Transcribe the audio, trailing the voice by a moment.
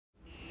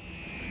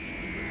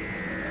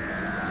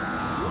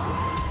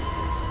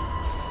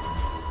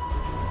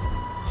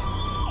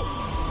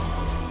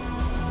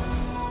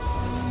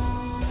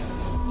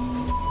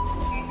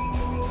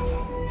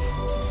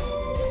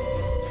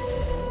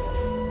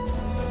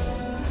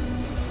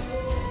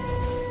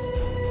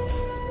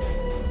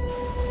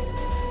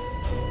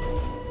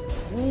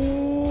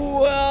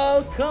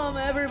Welcome,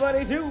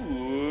 everybody, to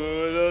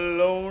the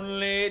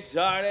Lonely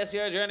TARDIS,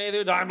 your journey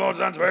through time, loads,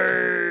 and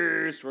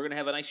space. We're going to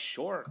have a nice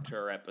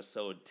shorter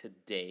episode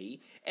today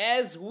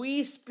as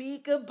we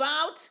speak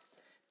about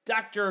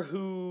Doctor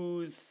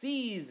Who's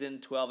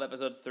Season 12,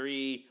 Episode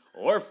 3,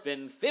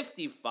 Orphan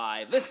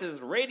 55. This is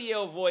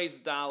Radio Voice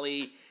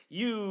Dolly.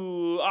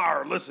 You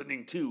are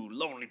listening to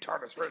Lonely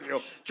TARDIS Radio.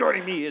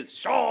 Joining me is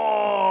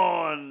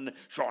Sean,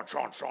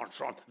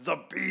 the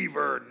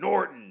Beaver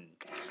Norton.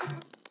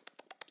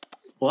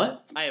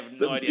 What? I have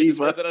no idea. I just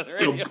heard that on the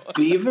radio. The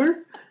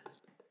Beaver?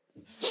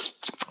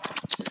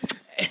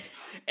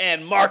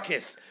 And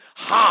Marcus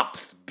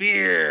Hops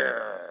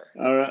Beer.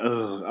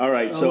 All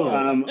right. So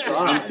I'm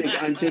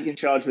taking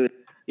charge of it.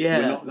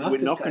 Yeah. We're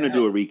not going to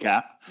do a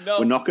recap. No.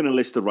 We're not going to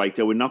list the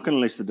writer. We're not going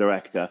to list the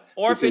director.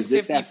 Orphan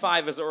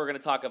 55 is what we're going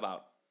to talk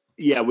about.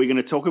 Yeah, we're going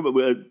to talk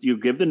about. You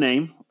give the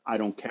name. I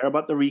don't care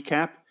about the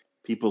recap.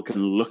 People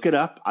can look it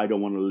up. I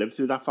don't want to live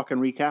through that fucking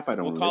recap. I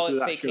don't want to live through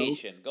that show. We'll call it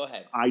Vacation. Go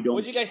ahead. I don't.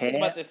 What did you guys care.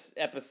 think about this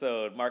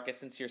episode, Marcus?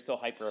 Since you're so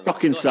hyper about it,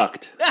 fucking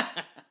sucked.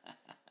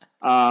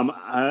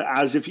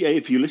 As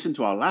if you listen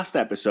to our last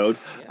episode,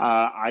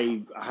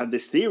 I had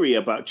this theory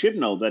about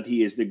Chibnall that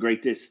he is the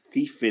greatest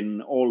thief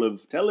in all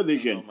of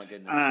television. Oh my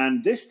goodness!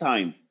 And this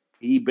time,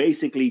 he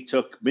basically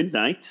took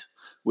Midnight,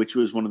 which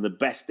was one of the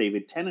best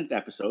David Tennant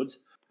episodes,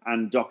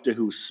 and Doctor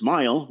Who's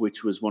Smile,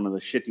 which was one of the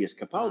shittiest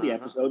Capaldi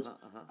episodes,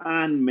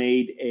 and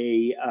made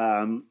a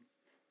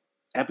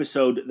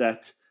episode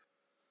that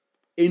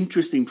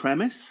interesting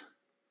premise.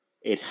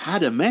 It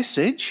had a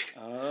message,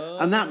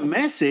 and that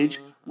message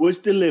was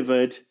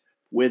delivered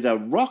with a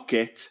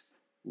rocket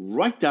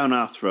right down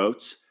our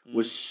throats.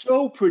 Was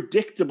so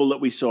predictable that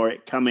we saw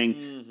it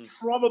coming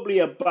probably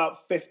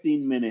about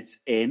 15 minutes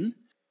in.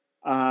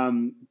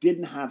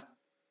 Didn't have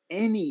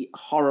any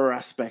horror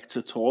aspects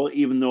at all,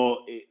 even though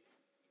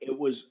it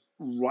was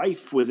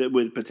rife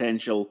with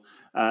potential,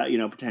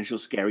 potential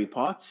scary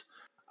parts.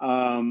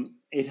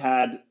 It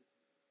had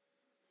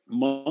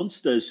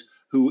monsters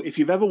who, if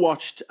you've ever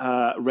watched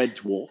Red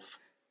Dwarf,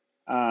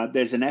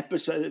 there's an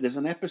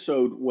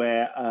episode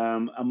where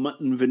a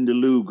mutton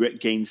vindaloo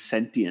gains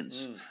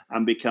sentience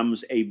and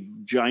becomes a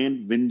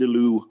giant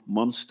vindaloo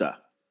monster.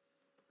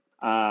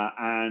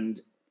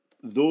 And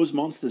those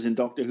monsters in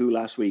Doctor Who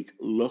last week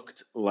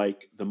looked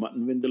like the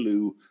mutton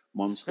vindaloo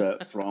monster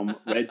from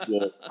Red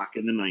Dwarf back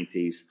in the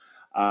 90s.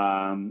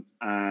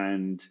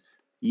 And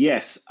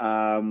yes,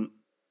 I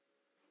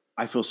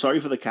feel sorry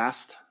for the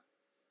cast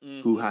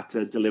who had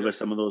to deliver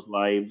some of those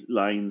live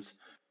lines.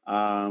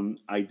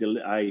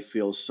 I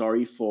feel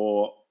sorry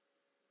for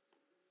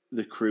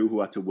the crew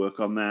who had to work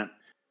on that.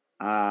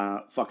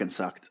 Fucking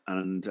sucked,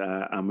 and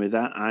with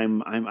that,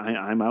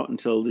 I'm out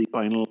until the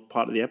final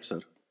part of the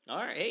episode. All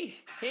right,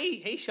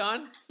 hey,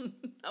 Sean,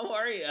 how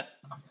are you?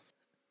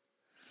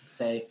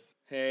 Hey.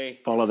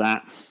 Follow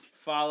that.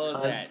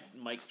 That.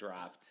 Mic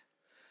dropped.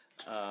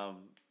 I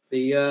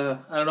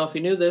don't know if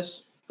you knew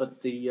this, but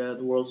the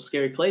world's a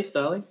scary place,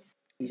 Dolly.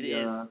 It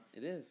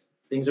is.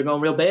 Things are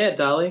going real bad,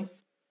 Dolly.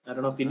 I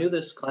don't know if you knew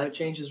this. Climate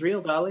change is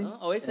real, Dolly.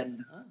 Is it?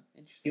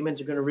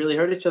 Humans are going to really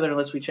hurt each other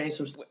unless we change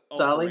some stuff,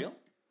 Dolly. For real?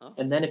 Oh.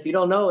 And then if we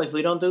don't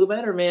do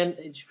better, man,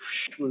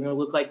 we're going to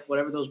look like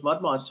whatever those mud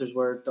monsters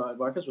were.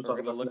 Marcus was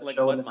talking about. Look like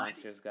mud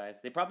monsters,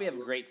 guys. They probably have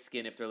great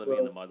skin if they're living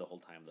in the mud the whole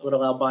time, though.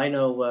 Little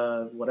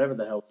albino, whatever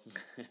the hell.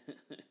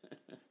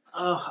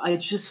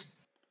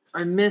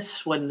 I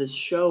miss when this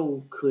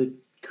show could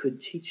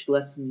teach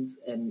lessons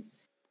and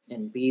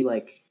be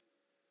like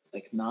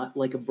not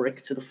like a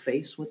brick to the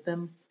face with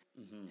them,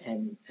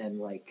 and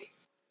like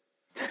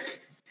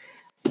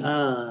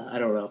I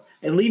don't know,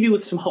 and leave you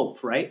with some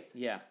hope, right?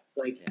 Yeah.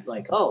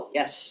 Like, oh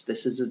yes,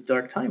 this is a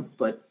dark time,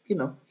 but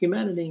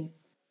humanity,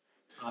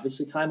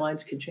 obviously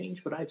timelines can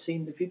change, but I've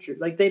seen the future.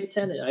 Like David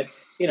Tennant,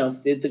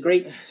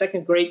 the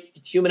second great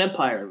human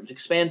empire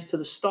expands to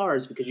the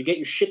stars because you get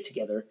your shit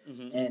together,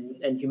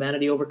 and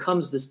humanity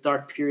overcomes this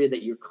dark period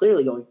that you're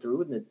clearly going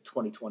through in the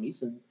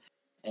 2020s,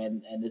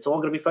 and it's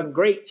all going to be fucking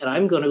great. And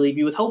I'm going to leave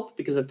you with hope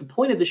because that's the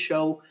point of the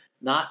show,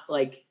 not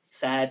like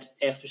sad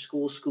after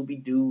school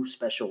Scooby-Doo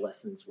special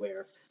lessons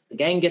where the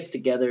gang gets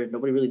together,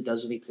 nobody really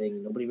does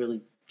anything, nobody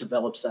really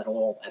develops at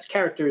all as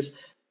characters,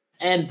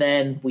 and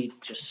then we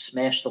just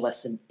smash the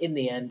lesson in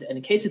the end. And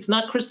in case it's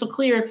not crystal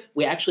clear,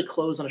 we actually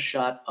close on a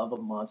shot of a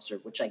monster,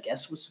 which I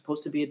guess was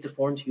supposed to be a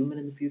deformed human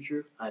in the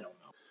future. I don't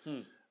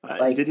know.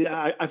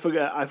 I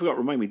forgot.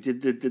 Remind me.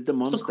 Did the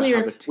monster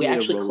have a tear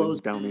rolling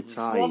down its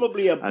eye?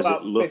 Probably about as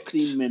it looked,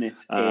 15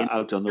 minutes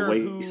out on the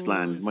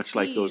wasteland, much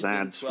like those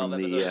ads from the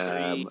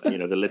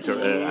the litter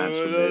ads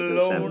from the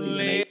 70s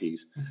and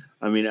 80s.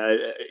 I mean,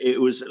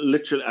 it was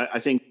literally. I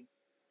think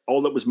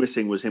all that was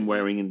missing was him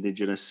wearing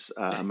indigenous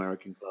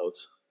American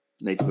clothes,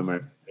 Native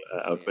American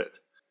outfit.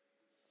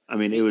 I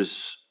mean, it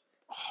was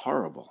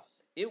horrible.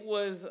 It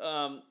was.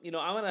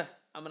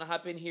 I'm gonna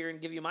hop in here and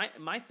give you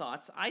my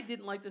thoughts. I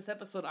didn't like this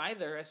episode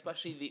either,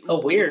 especially the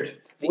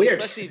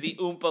especially the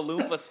Oompa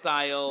Loompa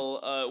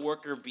style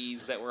worker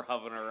bees that were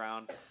hovering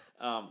around.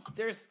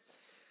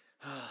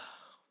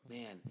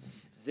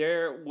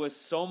 there was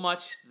so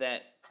much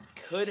that you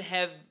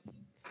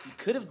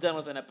could have done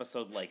with an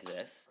episode like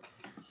this,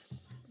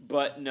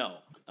 but no.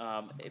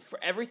 For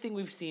everything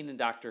we've seen in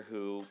Doctor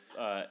Who,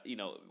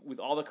 with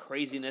all the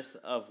craziness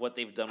of what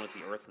they've done with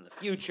the Earth in the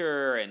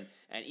future, and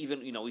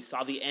even we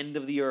saw the end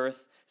of the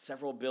Earth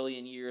several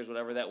billion years,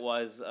 whatever that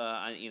was,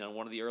 on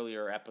one of the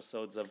earlier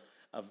episodes of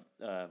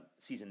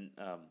season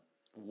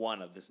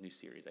 1 of this new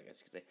series, I guess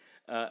you could say.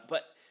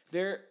 But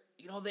they're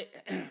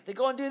they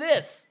go and do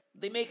this.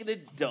 They make it a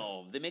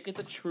dome. They make it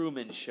the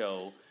Truman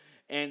Show.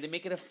 And they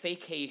make it a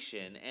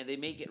vacation, and they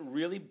make it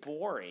really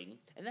boring.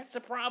 And that's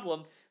the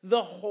problem.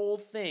 The whole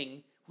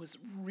thing was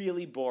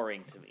really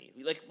boring to me.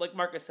 Like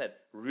Marcus said,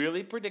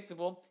 really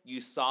predictable.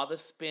 You saw the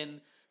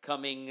spin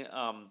coming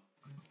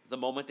the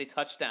moment they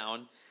touched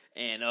down.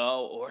 And,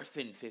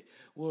 Orphan,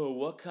 whoa,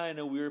 what kind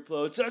of weird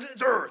plot?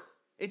 It's Earth!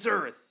 It's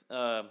Earth!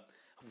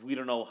 We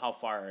don't know how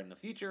far in the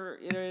future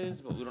it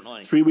is, but we don't know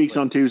anything. 3 weeks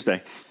on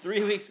Tuesday.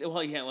 3 weeks?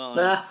 Well, yeah, well...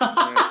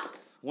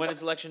 When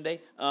is election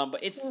day? But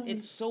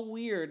it's so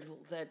weird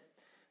that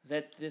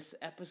this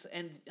episode,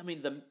 and I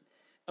mean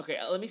okay,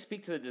 let me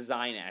speak to the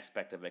design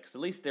aspect of it, because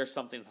at least there's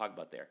something to talk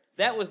about there.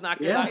 That was not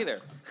good either.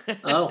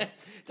 Oh.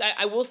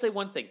 I will say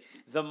one thing.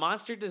 The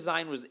monster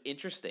design was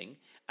interesting.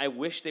 I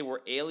wish they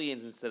were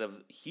aliens instead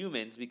of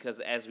humans,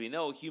 because as we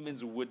know,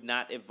 humans would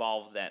not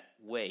evolve that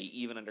way,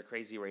 even under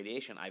crazy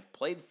radiation. I've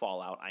played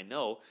Fallout, I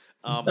know.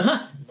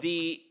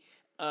 The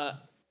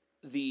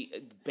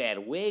bad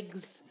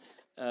wigs...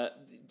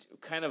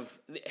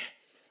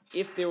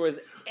 if there was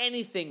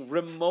anything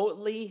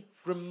remotely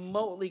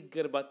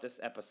good about this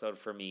episode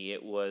for me,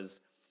 it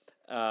was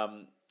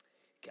what's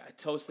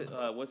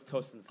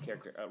Tosin's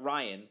character,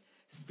 Ryan,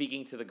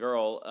 speaking to the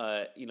girl.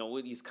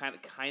 When he's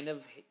kind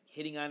of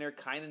hitting on her,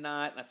 kind of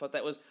not, and I thought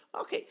that was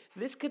okay.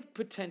 This could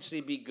potentially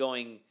be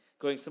going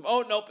some.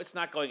 Oh nope, it's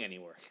not going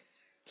anywhere.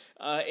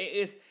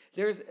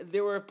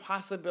 There were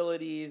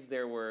possibilities.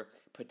 There were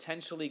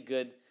potentially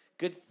good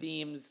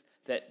themes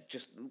that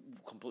just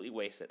completely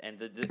wasted. And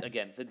the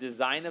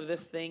design of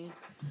this thing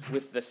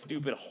with the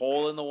stupid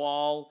hole in the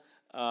wall,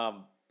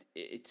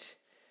 it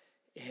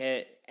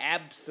had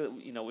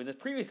absolutely, in the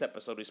previous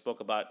episode we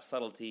spoke about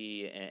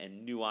subtlety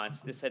and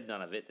nuance. This had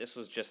none of it. This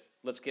was just,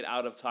 let's get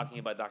out of talking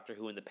about Doctor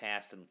Who in the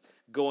past and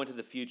go into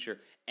the future,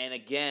 and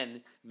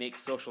again, make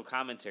social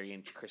commentary.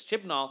 And Chris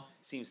Chibnall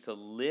seems to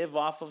live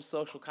off of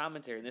social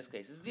commentary in this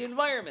case. It's the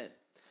environment.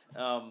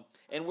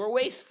 And we're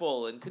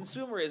wasteful, and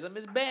consumerism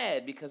is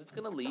bad because it's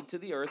going to lead to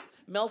the Earth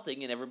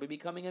melting and everybody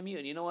becoming a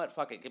mutant. You know what?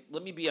 Fuck it.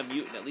 Let me be a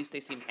mutant. At least they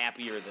seem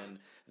happier than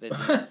these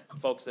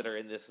folks that are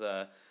in this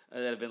that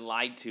have been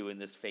lied to in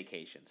this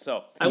vacation.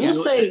 So I will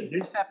say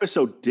this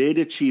episode did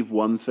achieve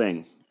one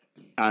thing,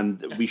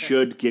 and we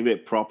should give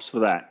it props for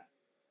that.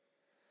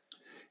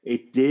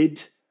 It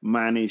did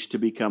manage to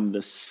become the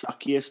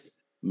suckiest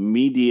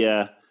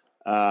media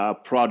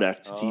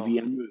product, TV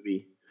and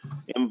movie,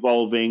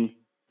 involving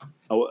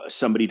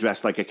somebody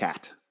dressed like a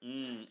cat.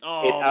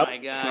 Oh my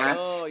god!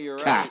 Oh, you're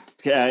right.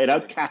 It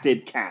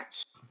outcatted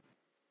Cats.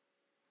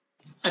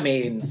 I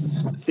mean,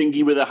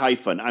 Thingy with a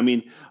hyphen. I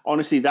mean,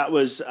 honestly, that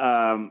was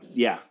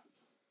yeah.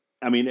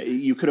 I mean,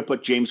 you could have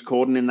put James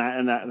Corden in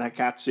that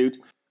cat suit,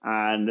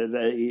 and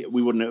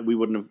we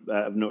wouldn't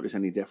have noticed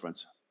any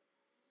difference.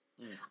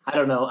 I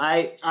don't know.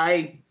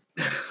 I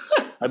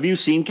Have you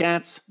seen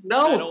Cats?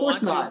 No, of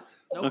course not.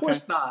 No, of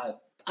course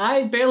not.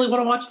 I barely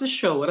want to watch this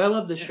show, and I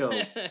love this show.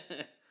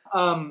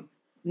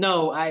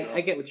 No,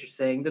 I get what you're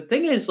saying. The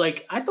thing is,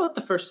 like, I thought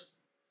the first,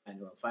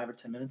 5 or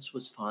 10 minutes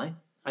was fine.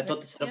 I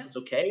thought the setup was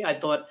okay. I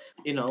thought,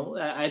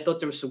 I thought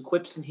there were some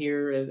quips in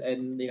here,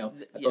 and I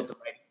thought the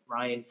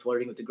Ryan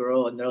flirting with the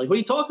girl, and they're like, "What are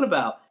you talking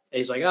about?" And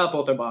he's like, "Oh,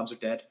 both their moms are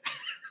dead."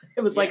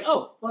 It was like,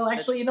 "Oh, well,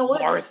 actually, you know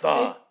what,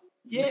 Martha."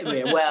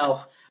 Yeah,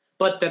 well,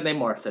 but then they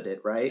Martha'd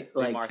it, right?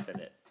 Like, Martha'd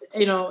it.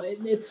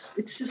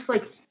 It's just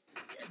like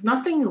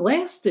nothing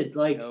lasted.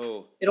 Like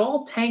it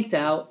all tanked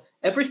out.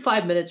 Every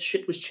 5 minutes,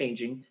 shit was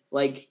changing.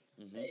 Like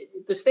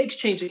the stakes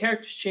changed, the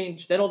characters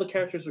changed. Then all the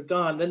characters were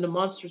gone. Then the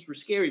monsters were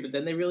scary, but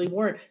then they really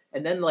weren't.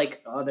 And then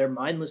they're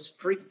mindless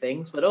freak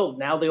things. But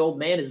now the old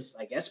man is,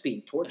 I guess,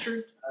 being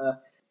tortured. God,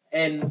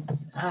 the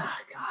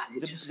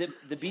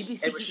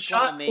BBC it was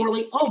shot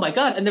poorly. Oh my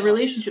god! And the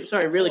relationship.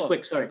 Sorry, really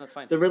quick. Sorry. That's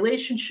fine. The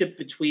relationship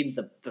between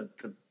the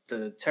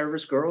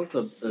terrorist girl,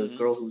 the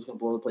girl who was going to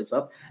blow the place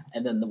up,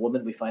 and then the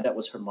woman we find out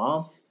was her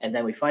mom, and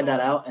then we find that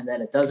out, and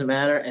then it doesn't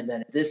matter, and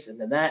then this, and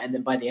then that, and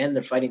then by the end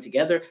they're fighting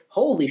together.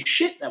 Holy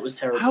shit, that was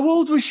terrible. How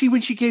old was she when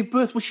she gave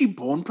birth? Was she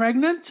born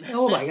pregnant?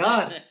 Oh my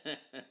god.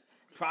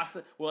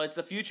 Well, it's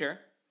the future.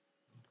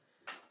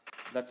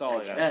 That's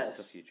all I got. It's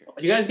the future.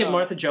 You guys get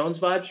Martha Jones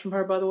vibes from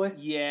her, by the way?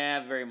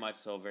 Yeah, very much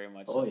so. Very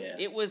much so. Oh yeah.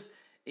 It was.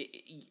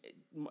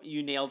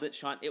 You nailed it,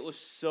 Sean. It was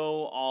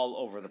so all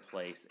over the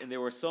place, and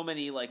there were so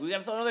many we got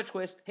to throw another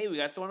twist. Hey, we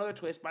got to throw another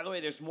twist. By the way,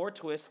 there's more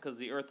twists because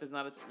the Earth is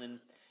not. And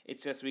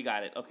it's just we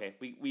got it. Okay,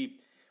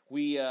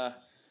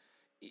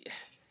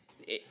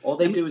 all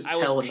they do is I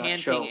tell was in that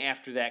show. panting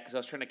after that because I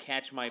was trying to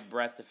catch my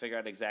breath to figure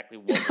out exactly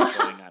what was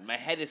going on. My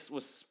head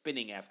was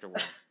spinning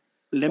afterwards.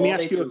 Let me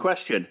ask you a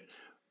question.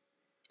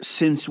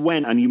 since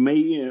when? And you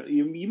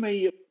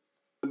may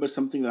remember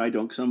something that I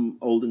don't, because I'm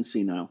old and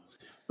senile.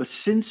 But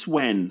since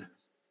when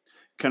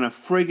can a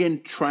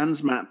friggin'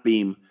 transmat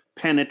beam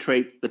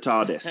penetrate the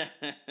TARDIS?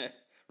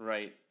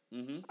 Right.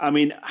 Mm-hmm. I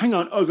mean, hang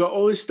on. I got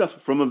all this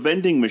stuff from a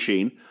vending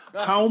machine.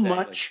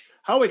 Exactly.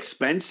 How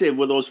expensive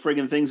were those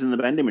friggin' things in the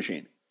vending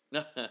machine?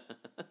 I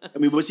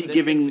mean, was he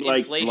giving like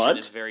inflation blood?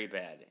 Is very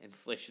bad.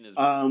 Inflation is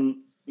very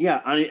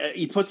yeah, and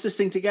he puts this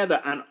thing together,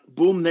 and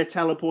boom, they're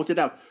teleported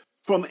out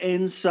from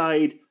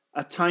inside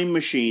a time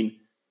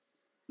machine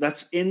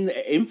that's in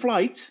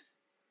flight.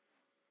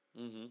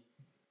 Mm-hmm.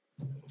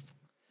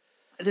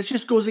 This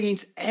just goes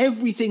against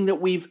everything that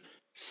we've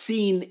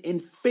seen in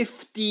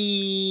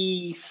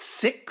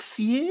 56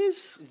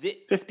 years,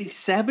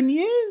 57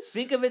 years.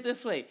 Think of it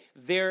this way: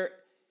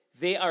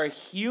 they are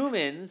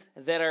humans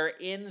that are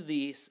in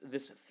this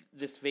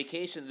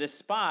vacation, this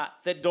spot,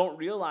 that don't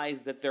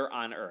realize that they're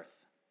on Earth.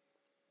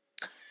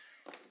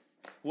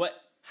 What?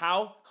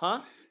 How? Huh?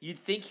 You'd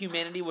think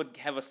humanity would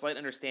have a slight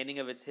understanding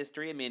of its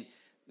history. I mean,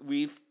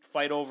 we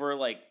fight over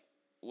like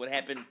what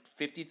happened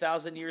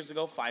 50,000 years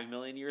ago, 5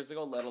 million years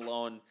ago. Let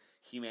alone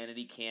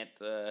humanity can't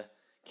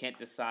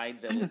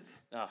decide that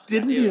it's. Oh,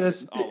 didn't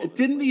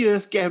the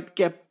Earth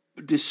get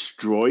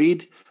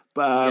destroyed?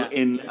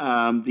 In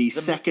the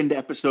second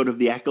episode of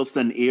the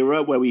Eccleston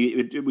era, where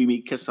we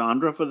meet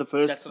Cassandra for the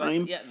first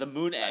time. The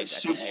moon egg.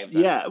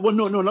 Well,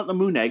 no, not the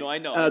moon egg. No, I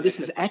know. This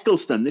is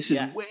Eccleston. This is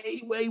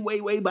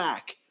way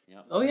back.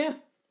 Yep. Oh yeah.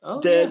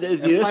 The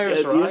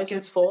Empires Earth rise gets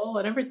and fall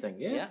and everything.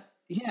 Yeah.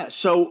 Yeah.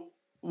 So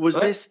was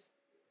this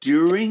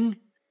during?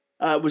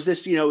 Was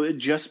this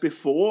just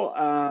before?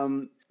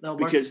 No,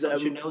 because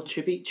Marcus,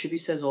 Chibi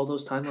says all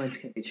those timelines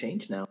can be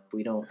changed now.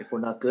 If we're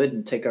not good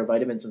and take our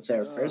vitamins and say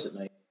our prayers at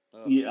night.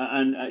 Yeah,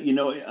 and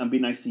and be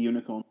nice to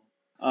Unicorn.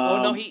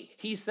 No,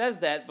 he says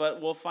that, but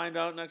we'll find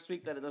out next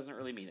week that it doesn't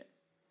really mean it.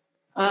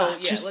 So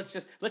let's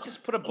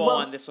just put a bow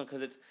on this one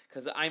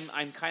because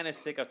I'm kind of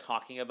sick of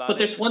talking about it. But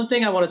there's one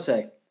thing I want to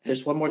say.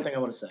 There's one more thing I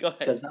want to say. Go ahead.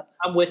 Because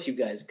I'm with you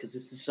guys because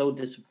this is so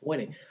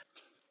disappointing.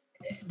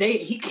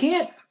 He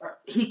can't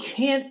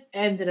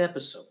end an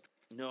episode.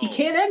 No. He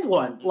can't end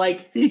one.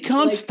 He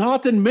can't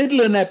start and middle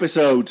an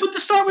episode. But the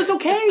start was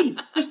okay.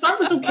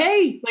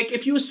 Like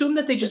if you assume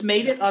that they just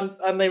made it on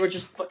they were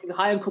just fucking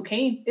high on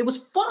cocaine, it was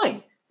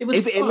fine. It was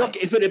fine.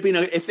 If it had been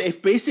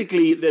if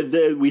basically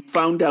we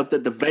found out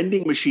that the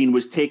vending machine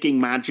was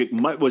taking magic,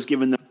 was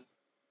given them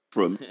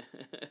room,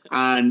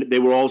 and they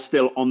were all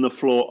still on the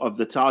floor of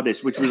the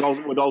TARDIS, which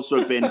would also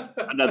have been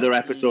another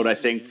episode, I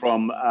think,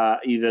 from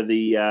either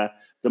the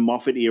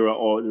Moffat era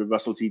or the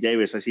Russell T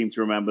Davies. I seem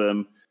to remember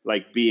them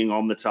like being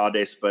on the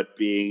TARDIS, but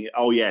being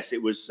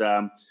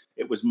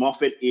it was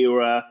Moffat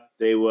era.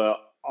 They were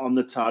on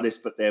the TARDIS,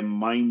 but their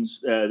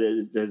minds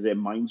their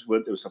minds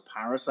weren't. There was a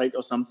parasite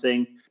or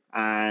something,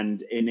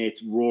 and in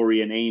it,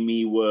 Rory and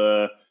Amy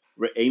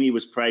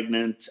was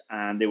pregnant,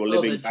 and they were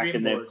living back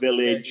in their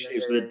village. It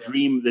was the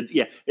dream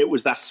it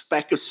was that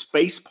speck of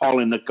space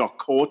pollen that got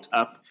caught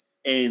up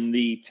in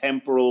the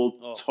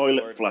temporal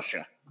toilet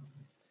flusher.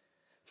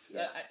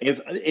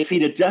 If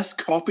he'd have just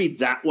copied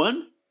that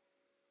one,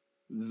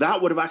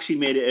 that would have actually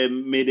made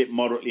it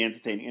moderately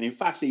entertaining. And in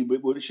fact, he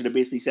should have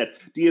basically said,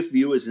 "Dear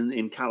viewers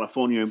in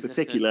California in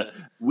particular,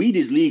 weed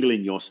is legal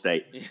in your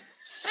state.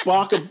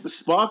 Spark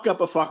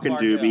up a fucking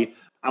doobie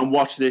and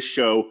watch this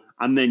show,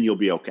 and then you'll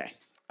be okay."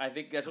 I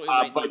think that's what we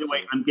might by the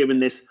way, I'm giving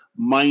this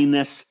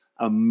 -1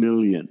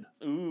 million.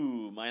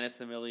 Ooh,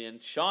 -1 million.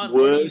 Sean,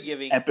 worst what are you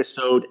giving?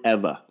 Episode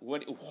ever.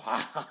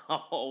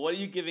 Wow. What are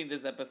you giving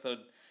this episode,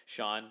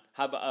 Sean?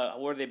 How about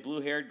were they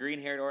blue-haired,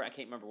 green-haired, or I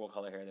can't remember what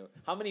color hair they were.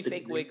 How many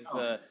fake wigs?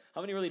 How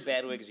many really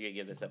bad wigs are you gonna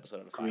give this episode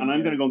out of 5? And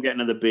I'm gonna go get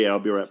another beer. I'll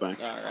be right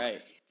back. All right.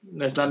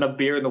 There's not enough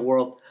beer in the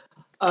world.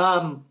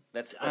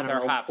 That's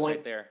our hops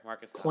right there,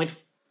 Marcus.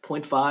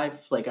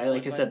 0.5. Like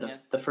I said, yeah.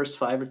 the first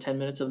 5 or 10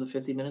 minutes of the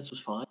 50 minutes was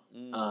fine.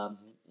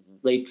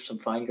 Laid some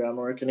fine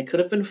groundwork, and it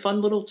could have been a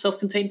fun little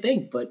self-contained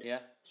thing. But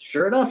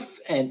sure enough,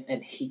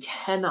 and he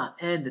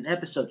cannot end an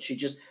episode.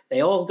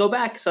 They all go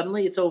back.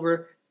 Suddenly it's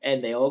over,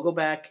 and they all go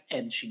back,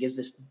 and she gives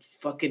this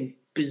fucking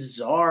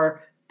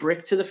bizarre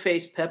brick to the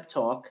face pep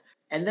talk,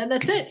 and then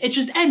that's it. It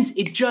just ends.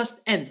 It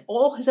just ends.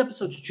 All his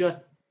episodes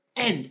just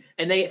end,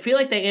 and they feel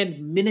like they end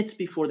minutes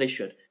before they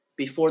should.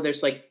 Before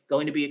there's like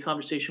going to be a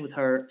conversation with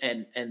her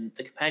and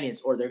the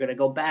companions, or they're going to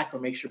go back or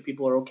make sure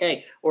people are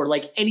okay, or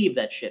like any of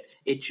that shit.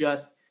 It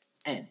just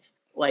ends.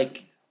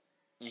 Like,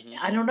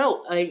 I don't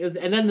know.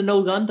 And then the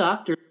no gun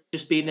doctor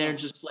just being there and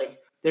just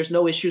like, there's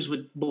no issues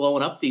with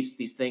blowing up these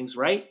things,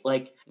 right?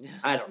 Like,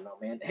 I don't know,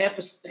 man. Half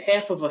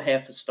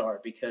a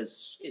star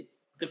because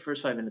the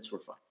first 5 minutes were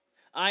fine.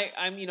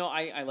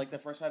 I like the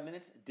first 5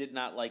 minutes. Did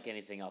not like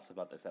anything else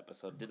about this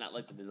episode. Did not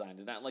like the design.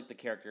 Did not like the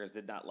characters.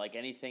 Did not like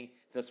anything.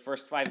 Those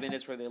first 5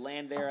 minutes where they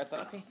land there, I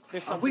thought, okay,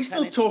 there's something. Are we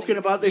still talking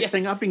about this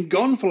thing? I've been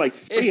gone for like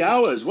 3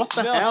 hours. What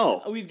the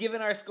hell? We've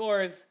given our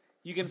scores.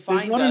 You can find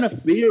us. There's not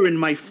enough beer in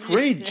my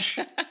fridge.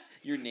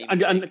 Your name.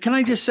 And can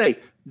I just say,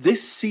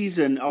 this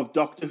season of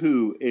Doctor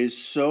Who is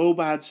so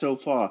bad so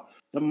far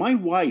that my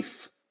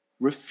wife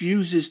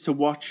refuses to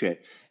watch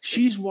it.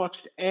 She's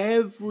watched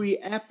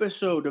every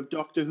episode of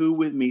Doctor Who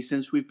with me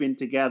since we've been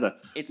together.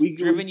 It's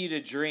driven you to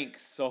drink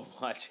so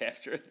much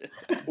after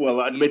this.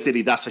 Well,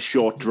 admittedly, that's a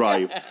short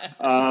drive.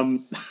 All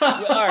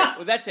right,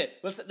 well, that's it.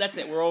 That's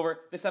it. We're over.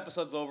 This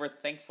episode's over.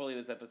 Thankfully,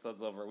 this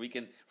episode's over. We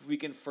can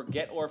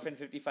forget Orphan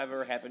 55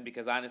 ever happened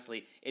because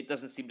honestly, it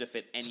doesn't seem to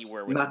fit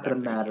anywhere. With not going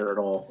to matter at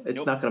all.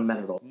 It's not going to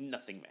matter at all.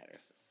 Nothing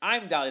matters.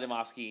 I'm Dolly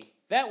Domofsky.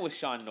 That was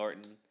Sean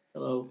Norton.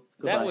 Hello.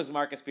 Goodbye. That was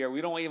Marcus Beer.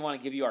 We don't even want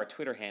to give you our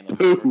Twitter handle.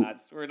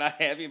 We're not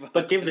happy about it.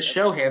 But give the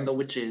show handle,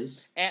 which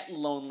is at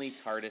Lonely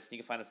TARDIS. You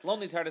can find us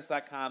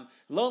lonelytardis.com,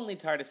 Lonely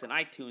TARDIS in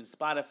iTunes,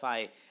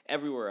 Spotify,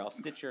 everywhere else.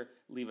 Stitcher.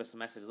 Leave us a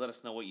message. Let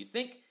us know what you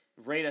think.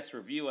 Rate us,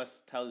 review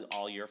us, tell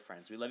all your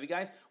friends. We love you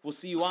guys. We'll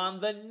see you on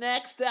the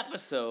next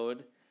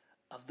episode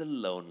of The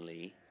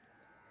Lonely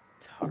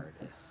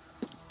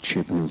TARDIS.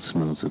 Chibnall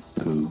smells of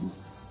poo.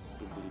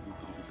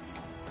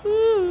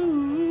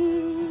 Poo.